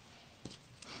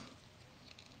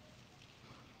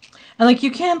 And like,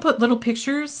 you can put little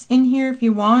pictures in here if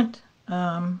you want,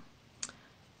 of,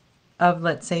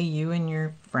 let's say, you and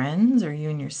your friends, or you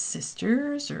and your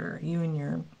sisters, or you and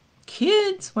your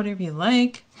kids, whatever you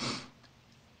like,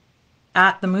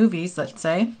 at the movies, let's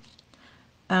say.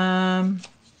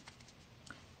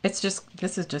 It's just,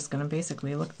 this is just going to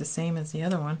basically look the same as the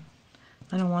other one.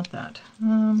 I don't want that.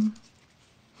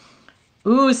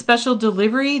 Ooh, special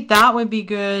delivery. That would be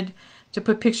good to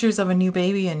put pictures of a new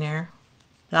baby in there.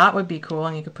 That would be cool,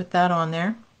 and you could put that on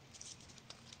there.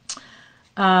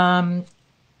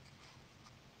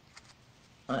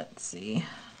 Let's see.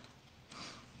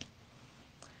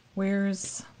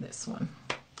 Where's this one?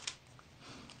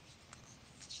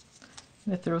 I'm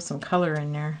going to throw some color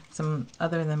in there, some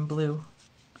other than blue.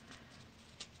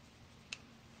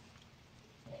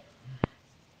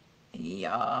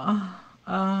 yeah,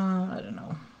 I don't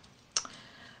know.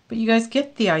 But you guys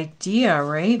get the idea,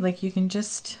 right? Like you can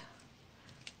just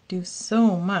do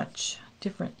so much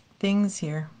different things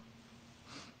here.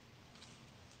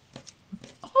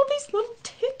 All these little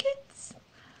tickets.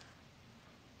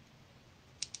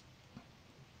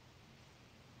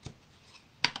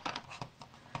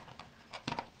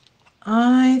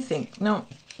 I think, no,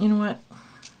 you know what?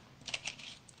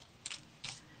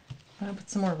 I'm going to put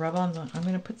some more rub-ons on. I'm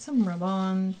going to put some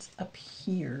rub-ons up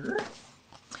here.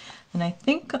 And I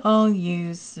think I'll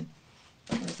use,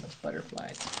 where's those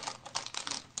butterflies?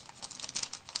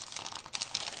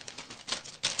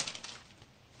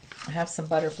 I have some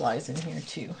butterflies in here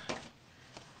too.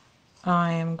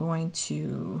 I am going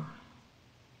to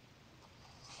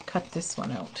cut this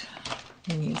one out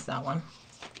and use that one.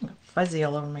 Fuzzy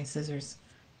all over my scissors.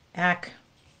 Ack.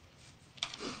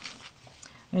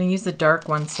 I'm going to use the dark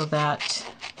one so that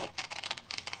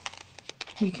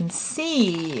you can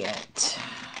see it.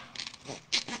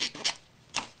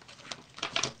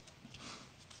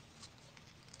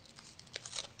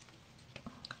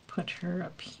 Put her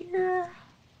up here.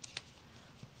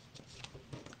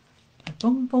 My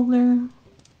bone folder.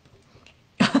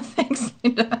 Thanks,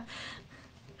 Linda.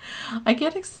 I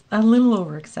get a little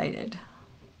overexcited,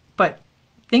 but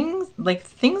things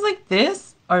like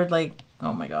this are like,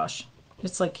 oh my gosh,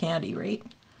 it's like candy, right?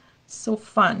 It's so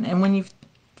fun. And when you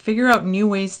figure out new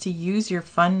ways to use your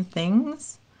fun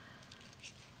things,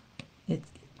 it's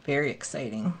very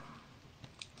exciting.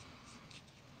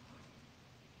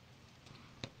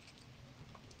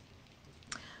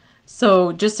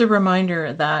 So just a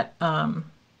reminder that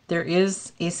there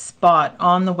is a spot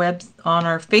on the web, on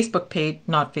our Facebook page,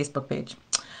 not Facebook page,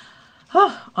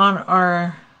 on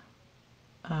our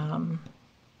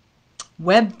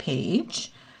web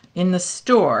page in the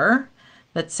store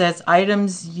that says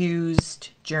items used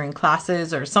during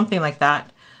classes or something like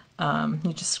that.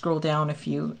 You just scroll down a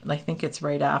few, I think it's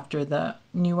right after the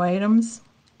new items,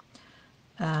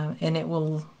 and it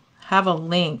will have a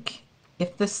link.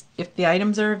 If the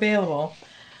items are available,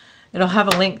 it'll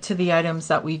have a link to the items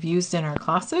that we've used in our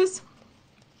classes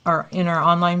or in our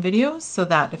online videos, so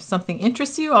that if something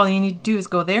interests you, all you need to do is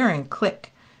go there and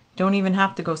click. Don't even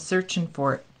have to go searching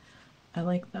for it. I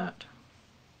like that.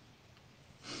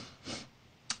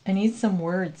 I need some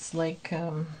words like,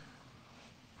 I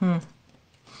don't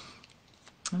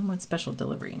want special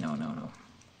delivery. No.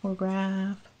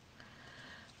 Photograph.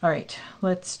 All right,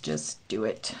 let's just do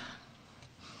it.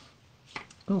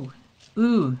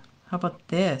 Ooh, how about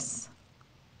this?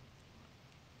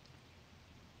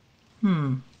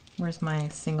 Where's my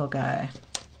single guy?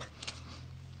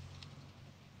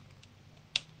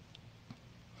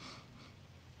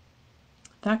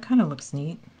 That kind of looks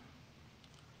neat.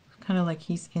 Kind of like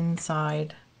he's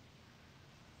inside.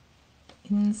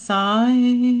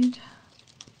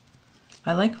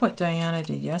 I like what Diana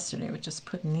did yesterday with just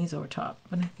putting these over top,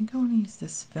 but I think I want to use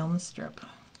this film strip.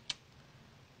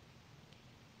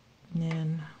 And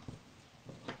then,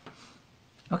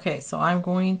 okay, so I'm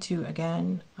going to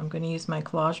use my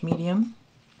collage medium.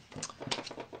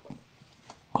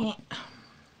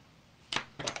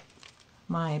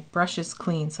 My brush is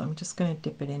clean, so I'm just going to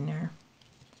dip it in there.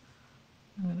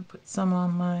 I'm going to put some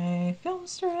on my film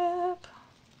strip.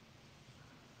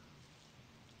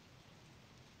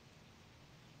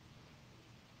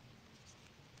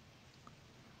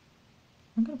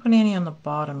 I'm going to put any on the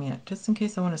bottom yet, just in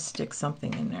case I want to stick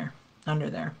something in there, under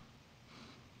there.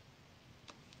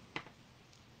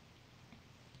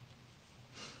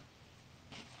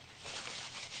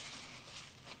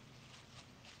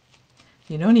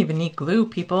 You don't even need glue,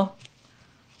 people.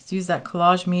 Just use that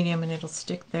collage medium and it'll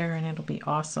stick there and it'll be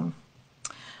awesome.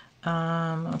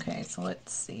 Okay, so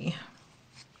let's see.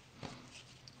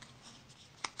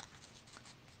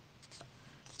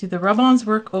 Do the rub-ons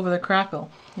work over the crackle?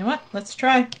 You know what? Let's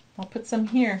try. I'll put some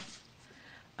here.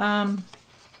 Did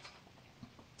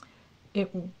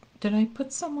I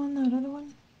put some on that other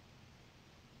one?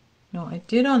 No, I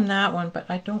did on that one, but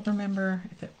I don't remember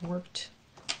if it worked.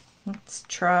 Let's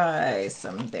try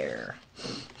some there.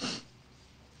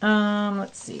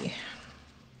 Let's see.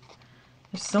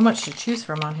 There's so much to choose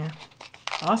from on here.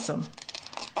 Awesome.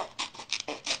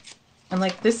 And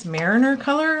like this Mariner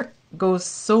color goes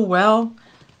so well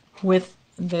with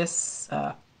this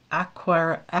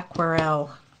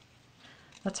aquarelle.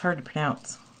 That's hard to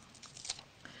pronounce.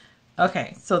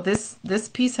 Okay, so this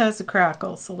piece has a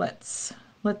crackle, so let's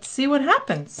see what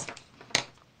happens.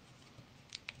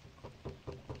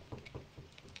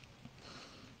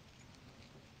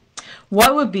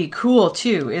 What would be cool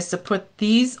too is to put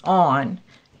these on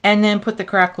and then put the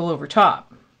crackle over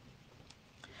top.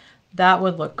 That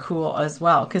would look cool as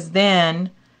well, because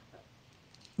then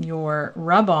your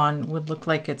rub-on would look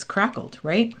like it's crackled,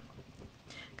 right?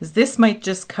 Because this might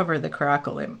just cover the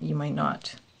crackle. You might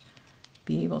not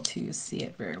be able to see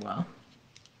it very well.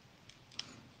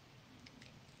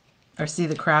 Or see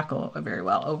the crackle very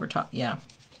well over top, yeah.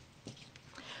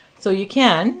 So you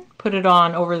can put it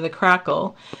on over the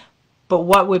crackle, but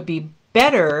what would be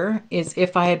better is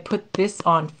if I had put this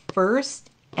on first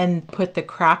and put the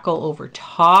crackle over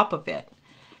top of it,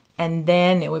 and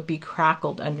then it would be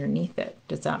crackled underneath it.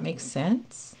 Does that make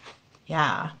sense?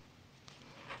 Yeah.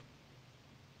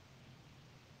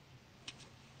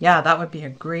 Yeah, that would be a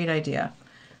great idea.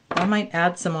 I might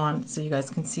add some on so you guys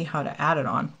can see how to add it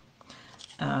on.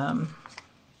 My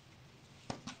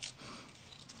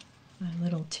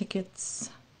little tickets.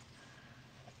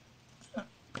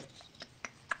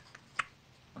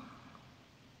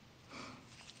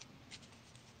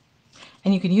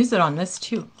 And you can use it on this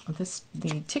too,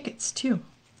 the tickets too.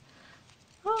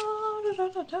 Oh, da,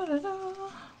 da, da, da, da.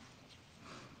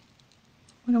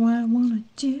 What do I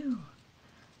want to do?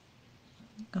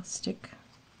 I'll stick.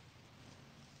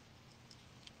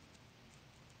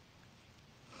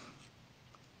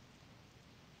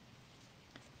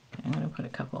 Okay, I'm going to put a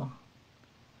couple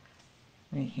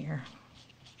right here.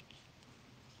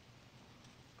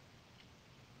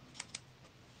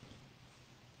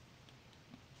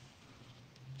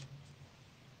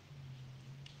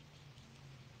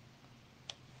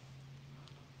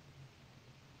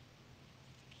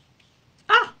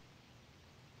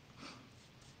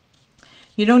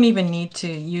 You don't even need to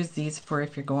use these for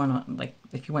if you're going on, like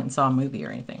if you went and saw a movie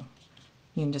or anything.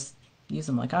 You can just use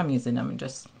them like I'm using them and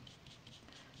just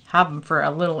have them for a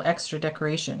little extra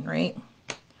decoration, right?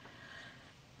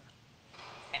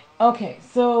 Okay,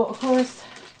 so of course,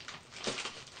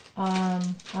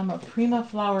 I'm a Prima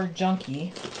flower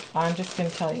junkie. I'm just going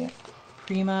to tell you,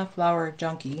 Prima flower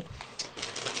junkie.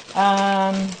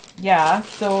 Yeah,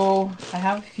 so I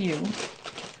have a few.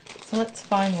 So let's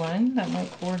find one that might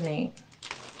coordinate.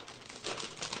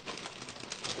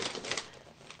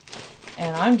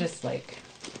 And I'm just like,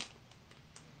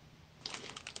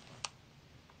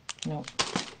 nope.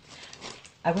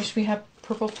 I wish we had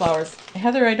purple flowers.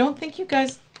 Heather, I don't think you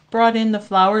guys brought in the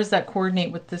flowers that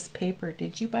coordinate with this paper.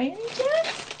 Did you by any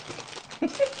chance?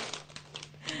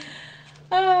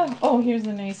 Oh, here's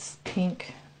a nice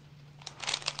pink.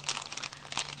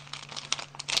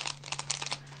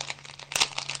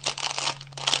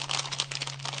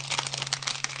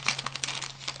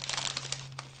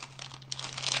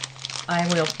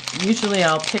 Usually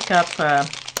I'll pick up a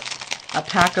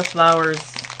pack of flowers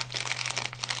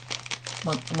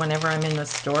whenever I'm in the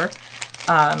store.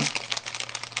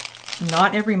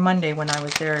 Not every Monday when I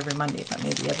was there every Monday, but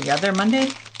maybe every other Monday.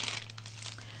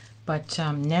 But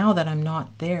now that I'm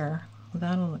not there, well,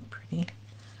 that'll look pretty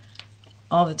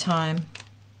all the time.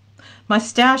 My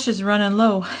stash is running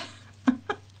low.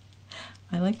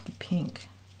 I like the pink.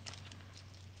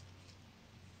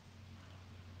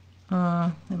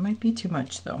 It might be too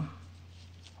much though.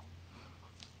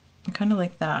 I kind of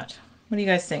like that. What do you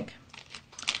guys think?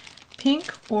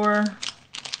 Pink or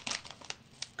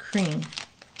cream?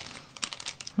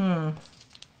 I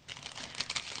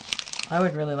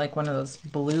would really like one of those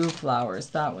blue flowers.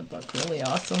 That would look really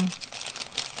awesome.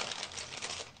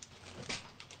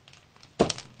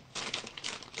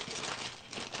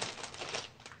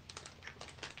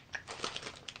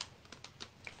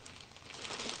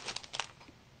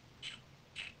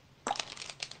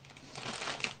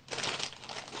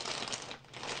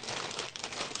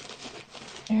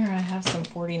 Here, I have some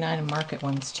 49 and Market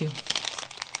ones too.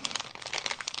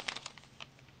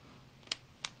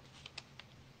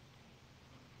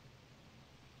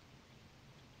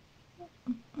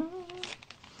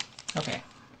 Okay.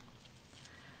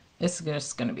 This is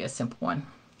just going to be a simple one.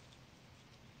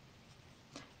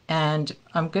 And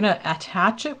I'm going to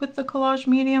attach it with the collage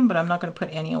medium, but I'm not going to put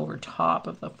any over top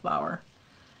of the flower.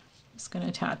 I'm just going to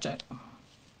attach it.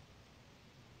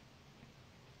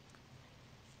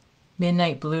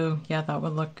 Midnight blue. Yeah, that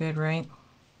would look good, right?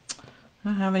 I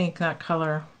don't have any of that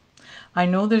color. I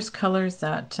know there's colors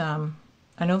that,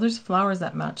 I know there's flowers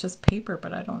that match this paper,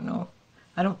 but I don't know.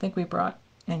 I don't think we brought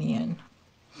any in.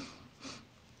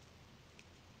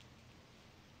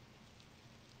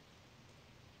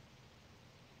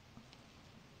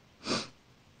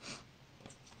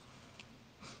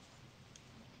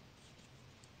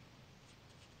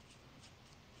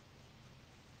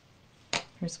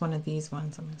 Here's one of these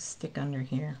ones I'm going to stick under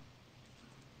here.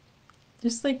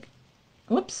 Just like,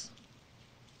 whoops,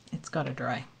 it's got to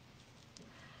dry.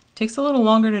 Takes a little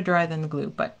longer to dry than the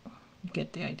glue, but you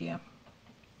get the idea.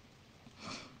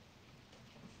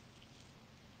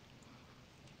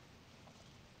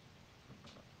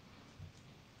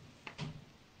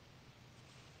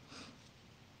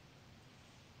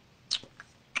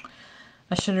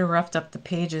 I should have roughed up the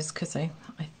pages because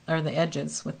or the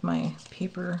edges with my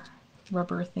paper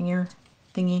rubber thingy.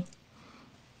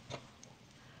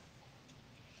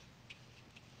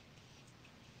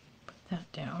 Put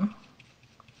that down.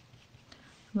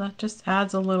 That just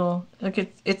adds a little,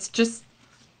 like it's just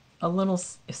a little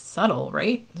subtle,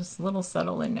 right? Just a little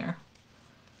subtle in there.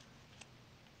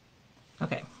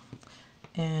 Okay.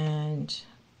 And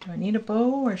do I need a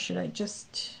bow or should I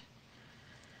just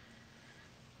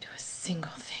do a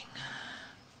single thing?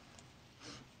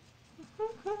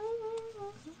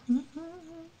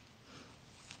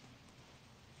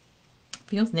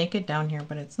 Feels naked down here,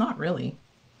 but it's not really.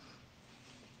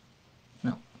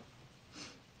 No.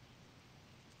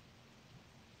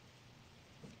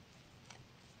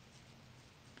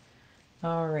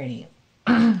 Alrighty.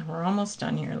 We're almost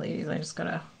done here, ladies. I just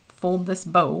gotta fold this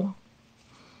bow.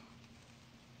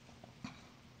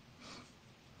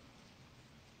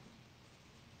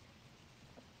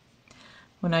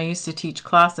 When I used to teach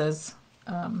classes,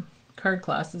 card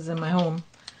classes in my home,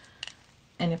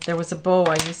 and if there was a bow,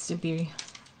 I used to be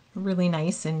really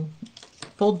nice and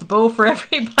fold the bow for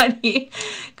everybody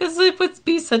because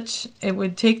it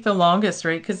would take the longest,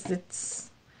 right? Because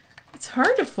it's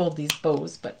hard to fold these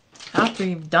bows, but after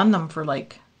you've done them for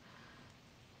like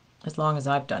as long as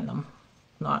I've done them,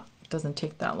 it doesn't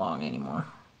take that long anymore.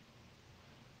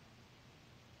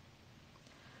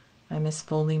 I miss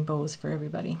folding bows for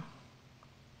everybody.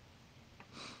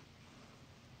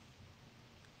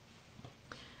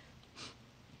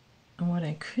 And what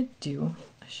I could do,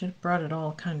 I should have brought it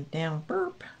all kind of down.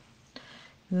 Burp.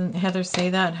 Didn't Heather say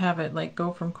that? Have it like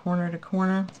go from corner to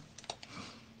corner.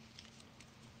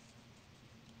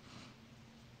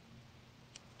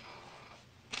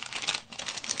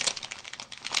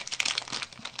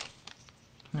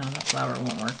 No, that flower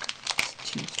won't work. It's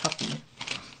too puffy.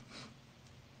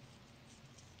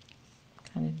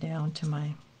 Kind of down to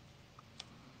my...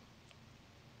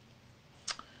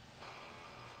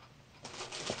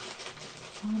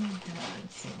 Oh my God,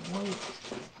 it's so white.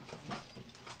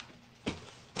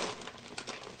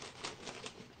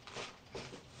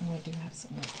 Oh, I do have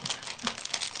some white.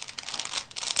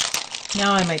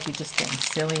 Now I might be just getting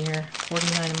silly here.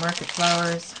 49 Market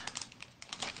Flowers.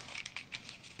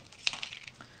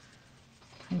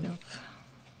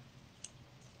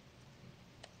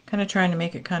 Kind of trying to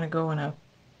make it kind of go in a...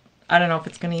 I don't know if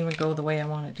it's going to even go the way I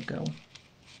want it to go.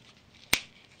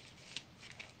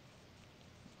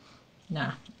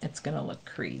 Nah, it's going to look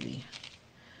crazy.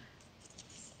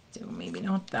 So maybe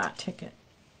not that ticket.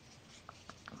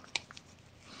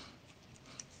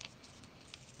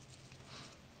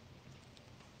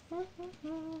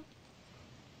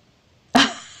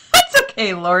 It's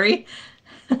okay, Lori.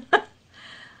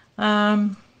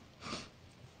 I'm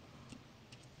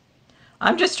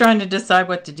just trying to decide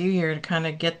what to do here to kind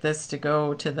of get this to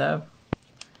go to the...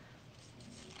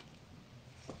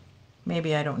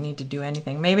 Maybe I don't need to do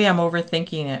anything. Maybe I'm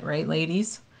overthinking it, right,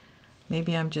 ladies?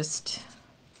 Maybe I'm just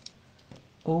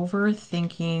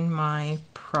overthinking my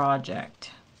project.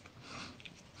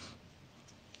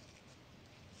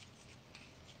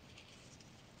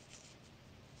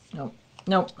 Nope,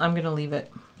 I'm going to leave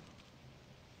it.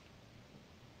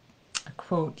 A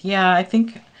quote. Yeah, I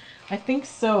think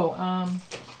so.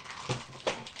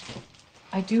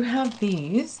 I do have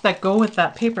these that go with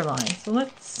that paper line. So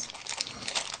let's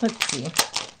see.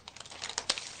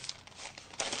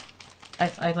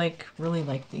 I really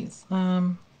like these.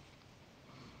 Should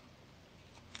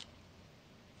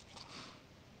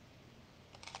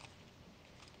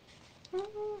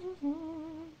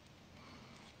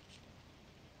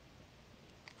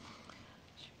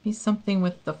be something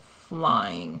with the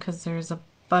flying because there's a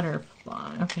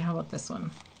butterfly. Okay, how about this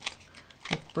one?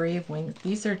 With brave wings.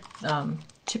 These are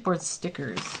chipboard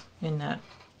stickers in that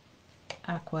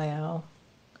Aquael.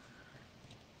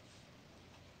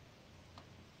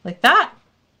 Like that.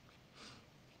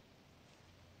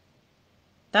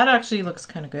 That actually looks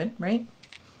kind of good, right?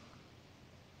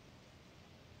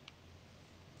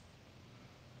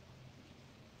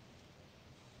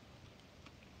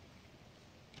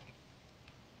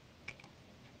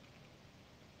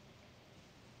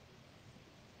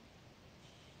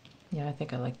 Yeah, I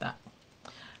think I like that.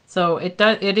 So it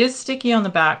is sticky on the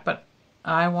back, but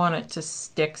I want it to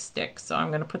stick. So I'm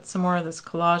going to put some more of this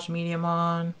collage medium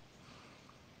on.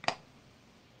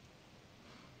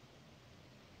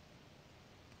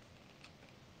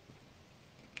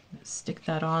 Stick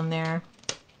that on there.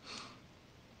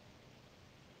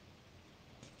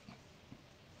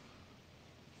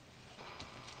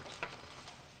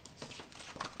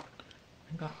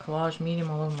 I got collage medium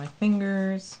all over my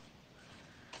fingers.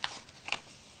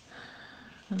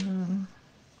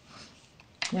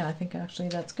 Yeah, I think actually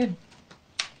that's good.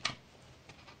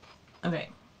 Okay.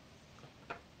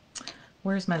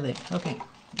 Where's my lid? Okay.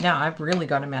 Now I've really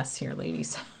got a mess here,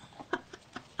 ladies.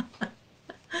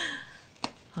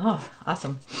 Oh,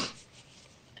 awesome.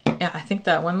 Yeah, I think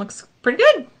that one looks pretty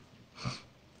good.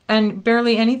 And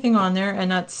barely anything on there,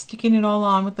 and that's sticking it all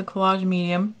on with the collage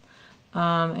medium.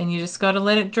 And you just got to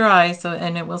let it dry, so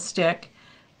and it will stick.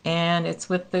 And it's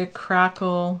with the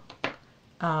crackle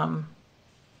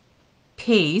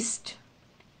paste.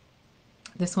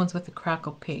 This one's with the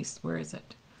crackle paste. Where is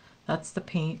it? That's the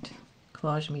paint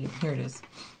collage medium. Here it is.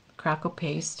 Crackle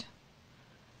paste.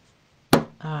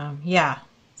 Yeah,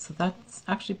 so that's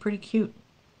actually pretty cute.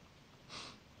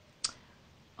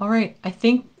 All right, I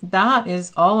think that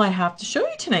is all I have to show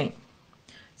you tonight.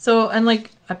 So, and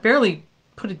like, I barely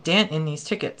put a dent in these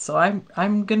tickets, so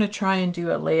I'm gonna try and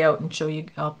do a layout and show you.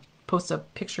 I'll post a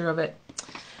picture of it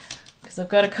because I've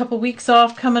got a couple weeks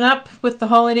off coming up with the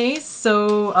holidays,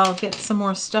 so I'll get some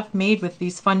more stuff made with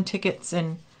these fun tickets.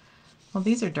 And well,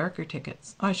 these are darker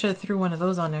tickets. Oh, I should have threw one of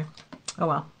those on there. Oh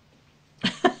well.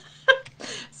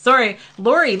 Sorry,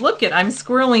 Lori, look it, I'm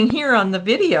squirreling here on the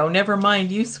video. Never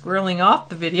mind you squirreling off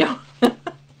the video.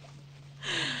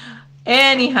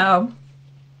 Anyhow,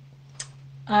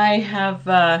 I have,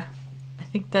 I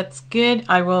think that's good.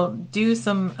 I will do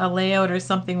a layout or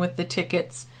something with the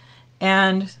tickets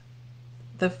and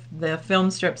the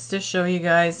film strips to show you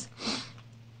guys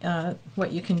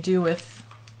what you can do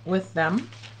with them.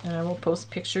 And I will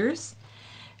post pictures.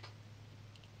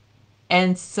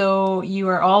 And so you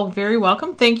are all very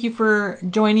welcome. Thank you for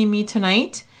joining me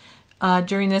tonight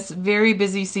during this very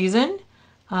busy season.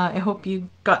 I hope you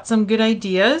got some good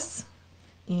ideas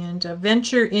and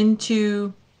venture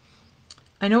into,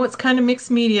 I know it's kind of mixed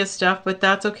media stuff, but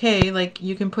that's okay. Like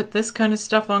you can put this kind of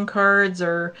stuff on cards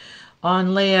or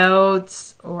on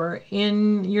layouts or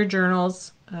in your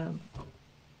journals,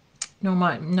 no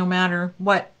matter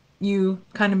what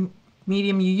kind of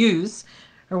medium you use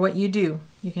or what you do.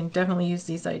 You can definitely use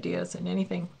these ideas in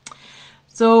anything.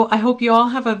 So I hope you all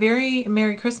have a very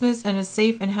Merry Christmas and a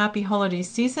safe and happy holiday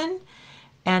season.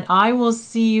 And I will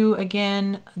see you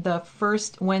again the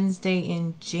first Wednesday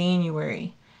in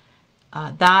January.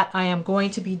 That I am going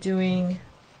to be doing,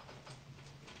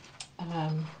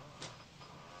 I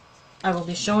will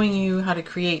be showing you how to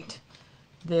create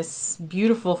this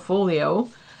beautiful folio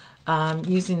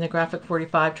using the Graphic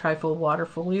 45 Trifold Water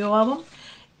Folio album.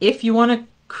 If you want to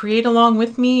create along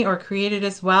with me or create it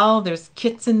as well, there's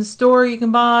kits in the store you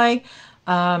can buy.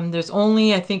 There's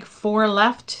only, I think, 4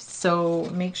 left, so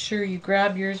make sure you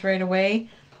grab yours right away.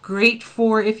 Great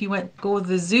for if you go to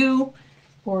the zoo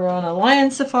or on a lion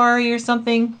safari or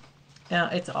something.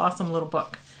 It's an awesome little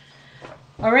book.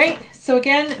 All right, so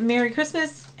again, Merry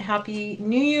Christmas, Happy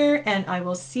New Year, and I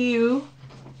will see you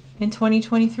in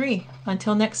 2023.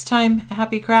 Until next time,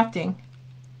 happy crafting.